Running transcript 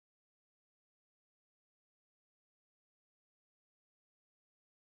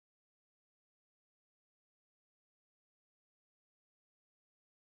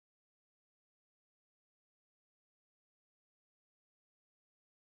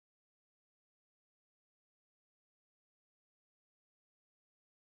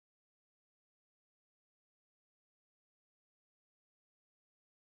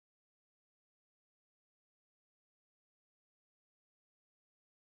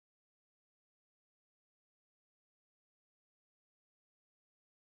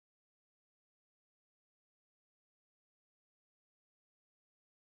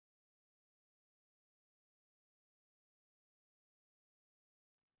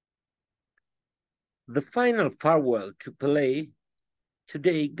The final farewell to Pelé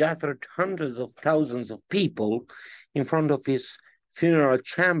today gathered hundreds of thousands of people in front of his funeral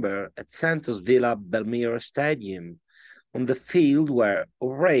chamber at Santos Villa Belmiro Stadium, on the field where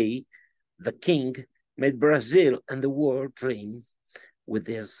Ray, the king, made Brazil and the world dream with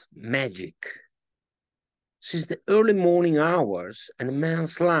his magic. Since the early morning hours, an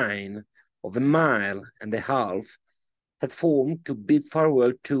immense line of a mile and a half had formed to bid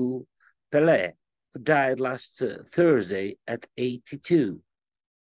farewell to Pelé, who died last Thursday at 82.